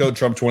use that code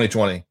Trump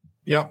 2020.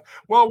 Yeah.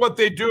 Well, what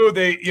they do,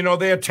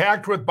 they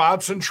attacked with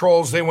bots and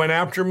trolls. They went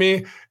after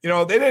me.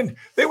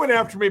 They went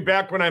after me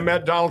back when I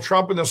met Donald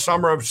Trump in the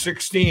summer of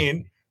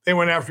 2016. They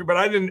went after me,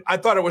 but I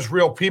thought it was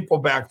real people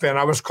back then.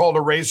 I was called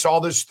a race, all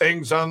these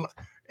things on,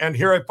 and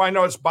here I find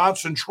out it's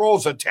bots and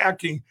trolls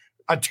attacking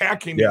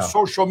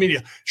social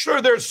media.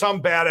 Sure, there's some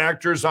bad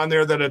actors on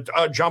there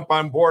that jump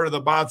on board of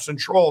the bots and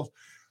trolls,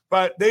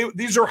 but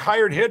these are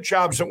hired hit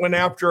jobs that went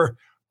after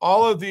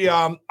all of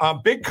the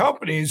big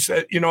companies,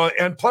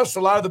 and plus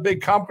a lot of the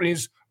big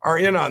companies are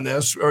in on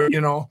this,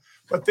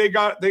 but they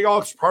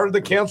all, it's part of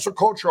the cancel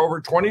culture, over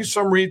 20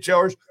 some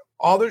retailers,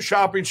 all the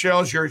shopping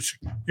channels, your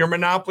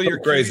Monopoly, your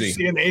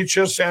QVC and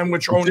HSN,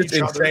 which own each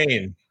other.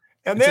 Insane.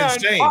 And then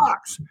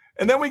Fox.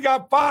 And then we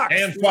got Fox.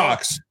 And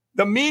Fox.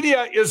 The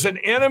media is an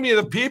enemy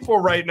of the people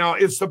right now.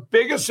 It's the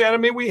biggest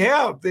enemy we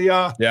have.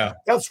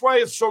 That's why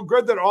it's so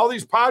good that all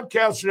these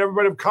podcasts and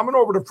everybody are coming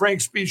over to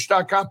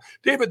FrankSpeech.com.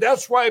 David,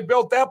 that's why I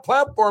built that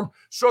platform,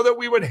 so that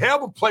we would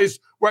have a place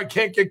where I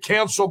can't get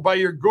canceled by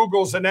your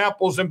Googles and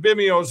Apples and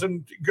Vimeos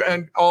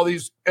and all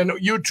these and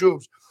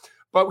YouTubes.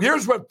 But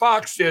here's what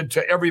Fox did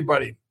to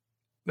everybody,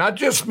 not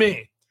just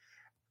me.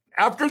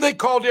 After they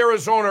called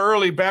Arizona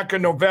early back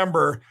in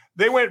November,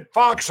 they went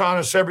Fox on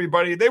us,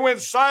 everybody. They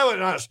went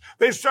silent on us.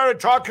 They started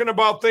talking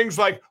about things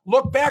like,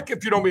 look back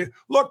if you don't believe.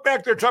 Look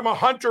back, they're talking about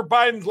Hunter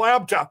Biden's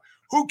laptop.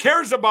 Who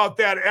cares about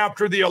that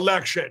after the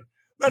election?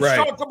 Let's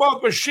talk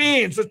about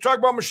machines. Let's talk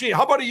about machines.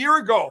 How about a year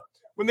ago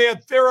when they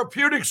had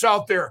therapeutics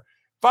out there?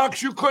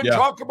 Fox, you couldn't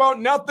talk about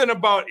nothing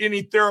about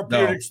any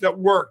therapeutics that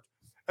worked.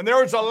 And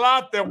there was a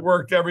lot that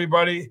worked,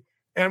 everybody.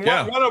 And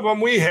one of them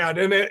we had,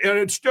 and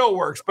it still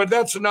works. But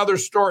that's another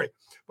story.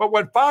 But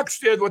what Fox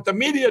did, what the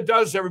media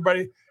does,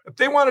 everybody, if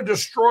they want to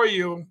destroy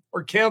you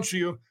or cancel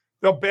you,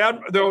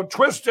 they'll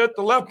twist it.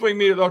 The left-wing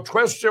media, they'll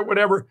twist it,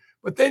 whatever.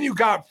 But then you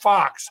got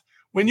Fox.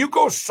 When you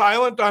go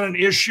silent on an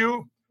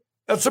issue,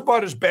 that's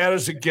about as bad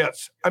as it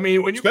gets. I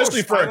mean, when you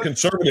especially for a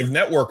conservative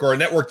network or a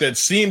network that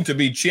seemed to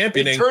be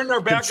championing turn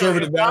their back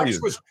conservative values.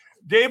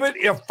 David,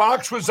 if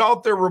Fox was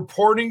out there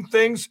reporting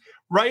things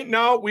right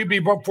now, we'd be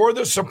before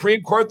the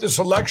Supreme Court. This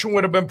election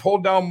would have been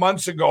pulled down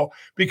months ago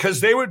because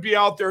they would be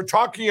out there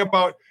talking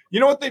about, you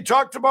know what they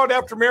talked about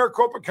after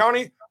Maricopa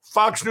County?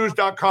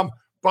 FoxNews.com.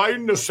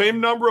 Biden, the same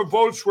number of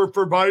votes were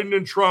for Biden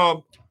and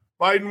Trump.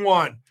 Biden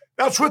won.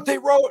 That's what they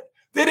wrote.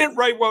 They didn't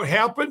write what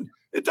happened.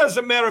 It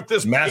doesn't matter if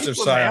this massive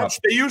psyop.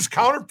 They used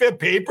counterfeit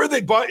paper.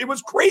 They bought. It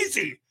was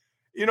crazy.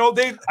 You know,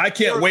 I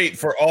can't wait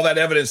for all that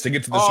evidence to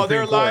get to the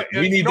Supreme Court.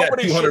 We need that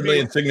 200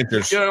 million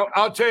signatures. You know,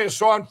 I'll tell you.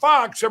 So on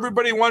Fox,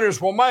 everybody wonders,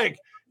 well, Mike,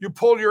 you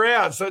pulled your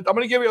ads. So I'm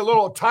going to give you a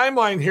little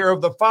timeline here of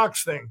the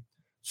Fox thing.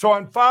 So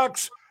on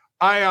Fox,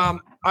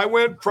 I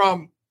went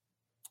from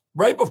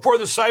right before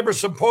the Cyber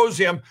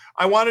Symposium.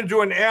 I wanted to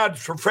do an ad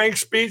for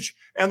Frank's speech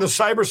and the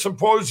Cyber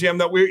Symposium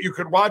that you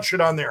could watch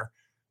it on there.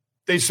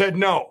 They said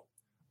no.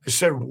 I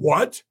said,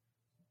 what?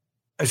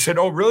 I said,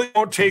 oh, really?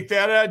 Don't take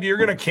that ad? You're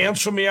going to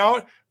cancel me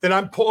out? Then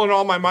I'm pulling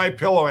all my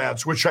MyPillow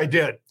ads, which I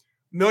did. $1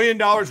 million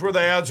worth of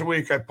ads a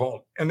week I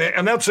pulled. And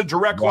that's a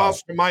direct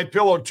loss to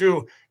MyPillow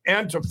too,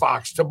 and to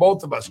Fox, to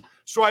both of us.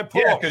 So I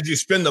pull. Yeah, because you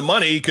spend the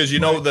money because you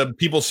know the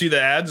people see the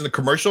ads and the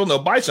commercial and they'll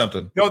buy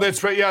something. No,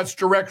 that's right. Yeah, it's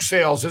direct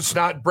sales. It's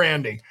not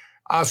branding.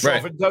 If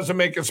it doesn't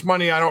make its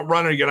money, I don't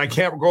run it again. I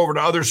can't go over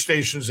to other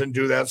stations and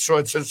do that. So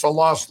it's a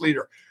lost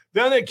leader.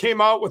 Then they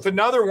came out with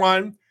another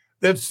one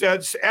that's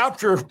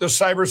after the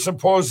Cyber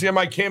Symposium.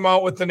 I came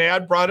out with an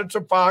ad, brought it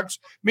to Fox,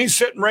 me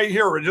sitting right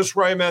here, just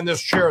where I'm in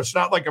this chair. It's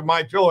not like a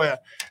MyPillow ad.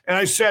 And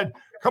I said,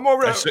 come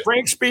over to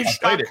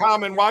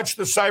frankspeech.com and watch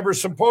the Cyber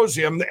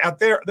Symposium at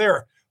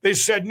there. They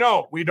said,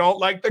 no, we don't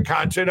like the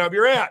content of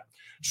your ad.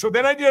 So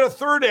then I did a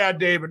third ad,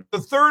 David. The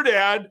third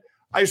ad,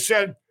 I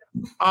said,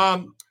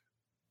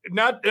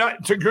 not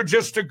to go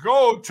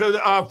to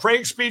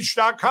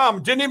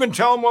frankspeech.com. Didn't even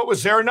tell them what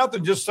was there,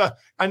 nothing, just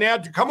an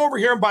ad to come over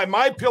here and buy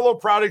MyPillow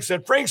products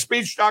at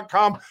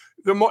frankspeech.com,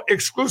 the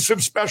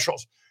exclusive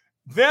specials.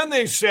 Then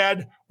they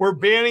said, we're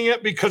banning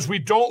it because we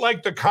don't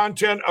like the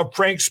content of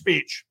Frank's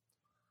speech.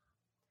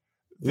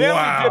 Then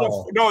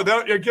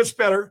it gets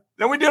better.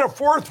 Then we did a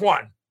fourth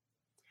one.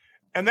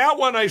 And that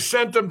one I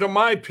sent them to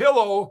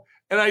MyPillow,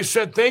 and I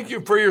said, thank you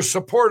for your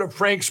support of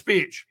Frank's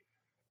speech.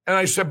 And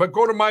I said, but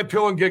go to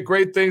MyPillow and get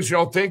great things,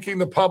 thanking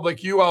the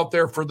public, you out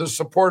there, for the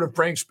support of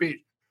Frank's speech.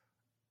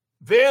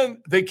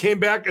 Then they came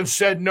back and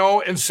said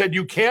no, and said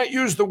you can't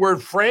use the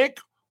word Frank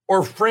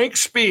or Frank's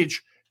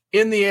speech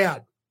in the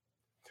ad.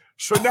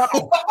 So now,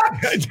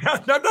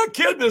 I'm not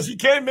kidding this. You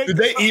can't make. Did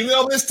they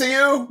email this to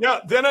you? Yeah.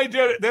 Then I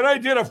did it. Then I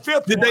did a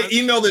fifth. Did they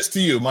email this to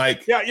you,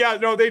 Mike? Yeah.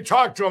 No, they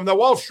talked to him. The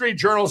Wall Street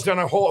Journal's done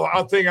a whole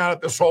thing on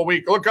it this whole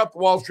week. Look up the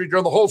Wall Street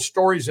Journal. The whole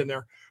story's in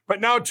there.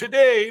 But now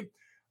today,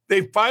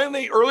 they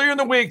finally, earlier in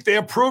the week, they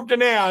approved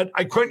an ad.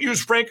 I couldn't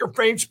use Frank or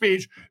Frank's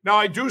speech. Now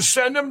I do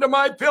send them to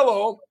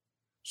MyPillow.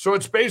 So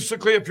it's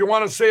basically, if you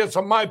want to say it's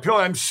on MyPillow,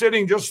 I'm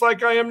sitting just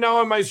like I am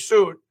now in my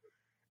suit.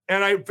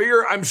 And I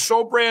figure I'm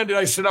so branded.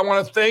 I said, I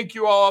want to thank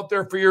you all out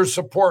there for your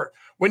support.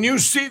 When you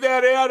see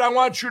that ad, I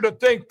want you to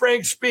thank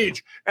Frank's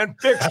speech and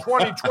fix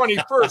 2020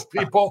 first,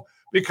 people,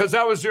 because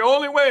that was the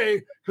only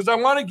way, because I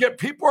want to get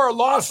people who are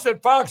lost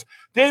at Fox.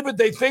 David,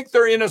 they think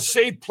they're in a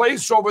safe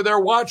place over there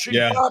watching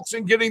Fox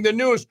and getting the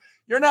news.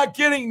 You're not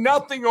getting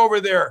nothing over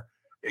there.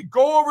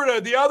 Go over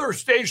to the other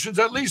stations.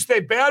 At least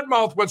they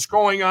badmouth what's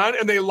going on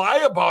and they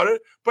lie about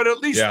it, but at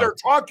least they're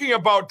talking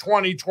about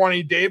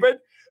 2020, David.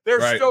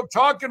 They're still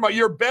talking about,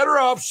 you're better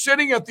off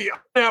sitting at the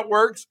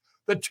networks,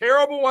 the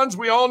terrible ones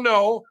we all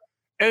know.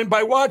 And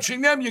by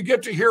watching them, you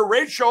get to hear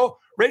Rachel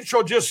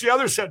just the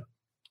other said,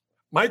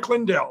 Mike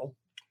Lindell,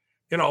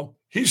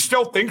 he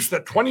still thinks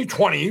that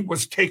 2020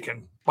 was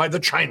taken by the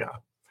China.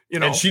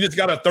 And she just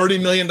got a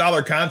 $30 million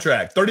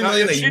contract, $30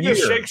 million a year. She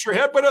just shakes her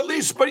head, but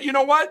you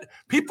know what?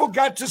 People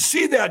got to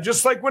see that.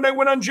 Just like when I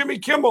went on Jimmy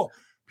Kimmel,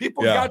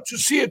 people got to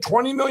see it.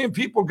 20 million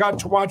people got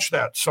to watch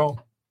that. So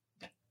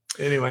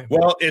anyway.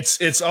 Well,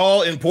 it's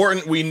all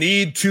important. We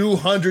need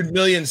 200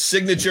 million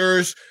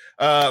signatures.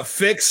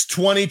 Fix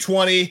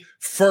 2020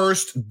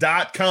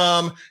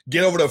 first.com.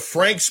 Get over to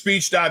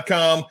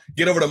frankspeech.com.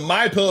 Get over to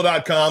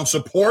mypillow.com.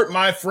 Support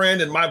my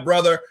friend and my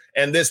brother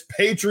and this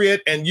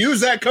patriot, and use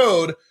that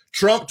code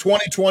Trump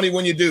 2020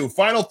 when you do.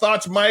 Final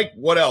thoughts, Mike?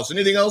 What else?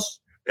 Anything else?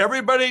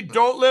 Everybody,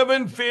 don't live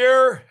in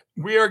fear.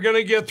 We are going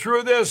to get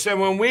through this. And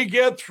when we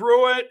get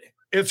through it,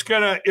 it's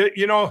going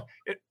to,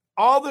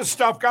 all this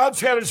stuff, God's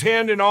had his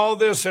hand in all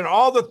this and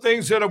all the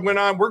things that have went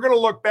on. We're going to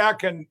look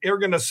back and we're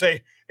going to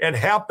say it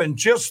happened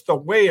just the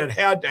way it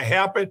had to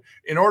happen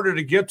in order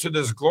to get to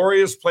this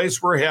glorious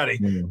place we're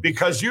heading.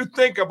 Because you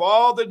think of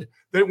all that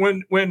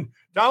when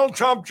Donald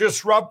Trump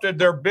disrupted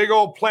their big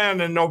old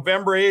plan in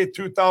November 8th,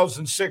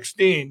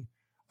 2016,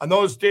 on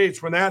those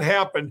dates when that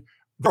happened,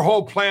 their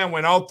whole plan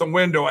went out the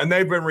window, and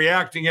they've been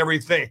reacting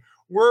everything.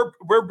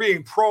 We're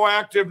being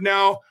proactive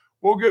now.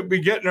 We'll be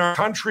getting our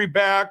country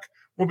back.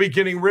 We'll be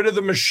getting rid of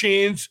the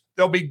machines.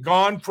 They'll be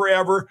gone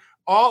forever.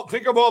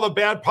 Think of all the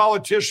bad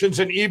politicians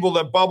and evil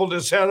that bubbled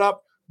his head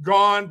up,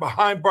 gone,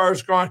 behind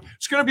bars, gone.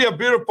 It's going to be a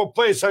beautiful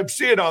place. I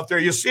see it out there.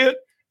 You see it?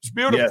 It's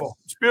beautiful.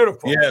 Yes. It's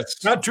beautiful.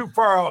 Yes. Not too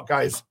far out,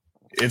 guys.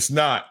 It's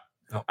not.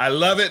 I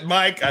love it,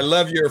 Mike. I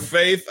love your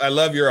faith. I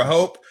love your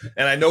hope.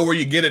 And I know where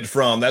you get it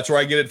from. That's where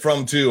I get it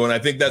from, too. And I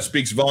think that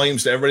speaks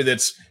volumes to everybody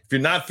if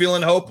you're not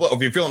feeling hopeless,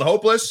 if you're feeling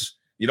hopeless,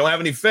 you don't have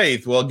any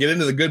faith, well, get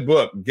into the good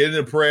book, get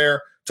into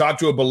prayer, talk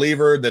to a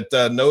believer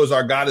that knows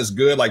our God is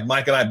good, like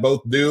Mike and I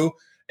both do,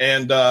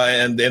 and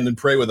then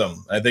pray with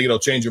them. I think it'll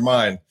change your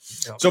mind.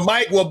 Yeah. So,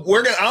 Mike, well,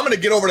 I'm going to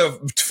get over to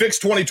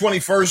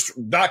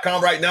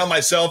fix2021st.com right now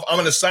myself. I'm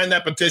going to sign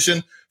that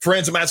petition.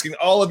 Friends, I'm asking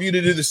all of you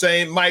to do the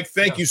same. Mike,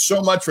 thank you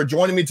so much for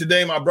joining me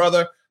today, my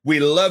brother. We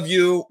love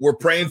you. We're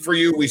praying for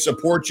you. We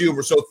support you.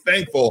 We're so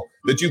thankful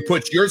that you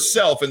put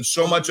yourself and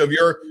so much of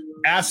your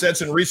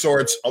assets and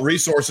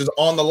resources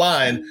on the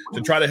line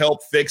to try to help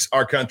fix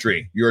our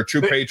country. You're a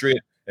true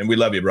patriot, and we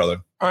love you,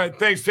 brother. All right.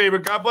 Thanks,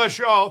 David. God bless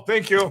you all.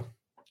 Thank you.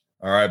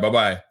 All right.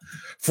 Bye-bye.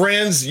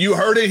 Friends, you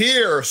heard it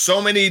here. So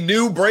many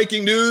new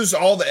breaking news,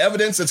 all the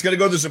evidence that's going to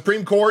go to the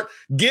Supreme Court.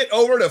 Get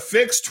over to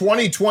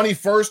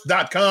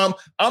fix2021st.com.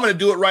 I'm going to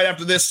do it right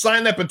after this.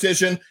 Sign that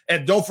petition,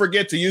 and don't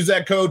forget to use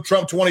that code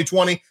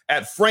Trump2020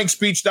 at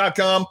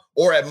frankspeech.com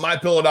or at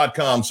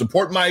mypillow.com.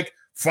 Support Mike.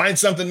 Find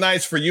something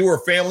nice for you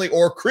or family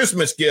or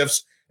Christmas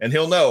gifts, and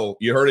he'll know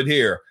you heard it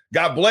here.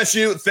 God bless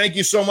you. Thank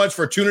you so much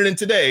for tuning in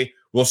today.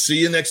 We'll see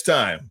you next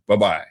time.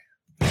 Bye-bye.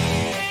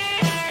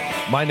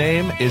 My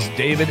name is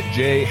David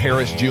J.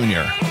 Harris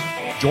Jr.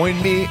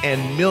 Join me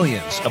and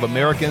millions of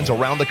Americans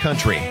around the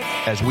country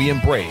as we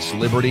embrace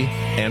liberty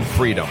and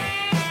freedom.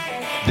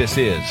 This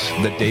is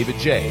the David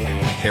J.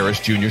 Harris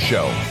Jr.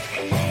 Show.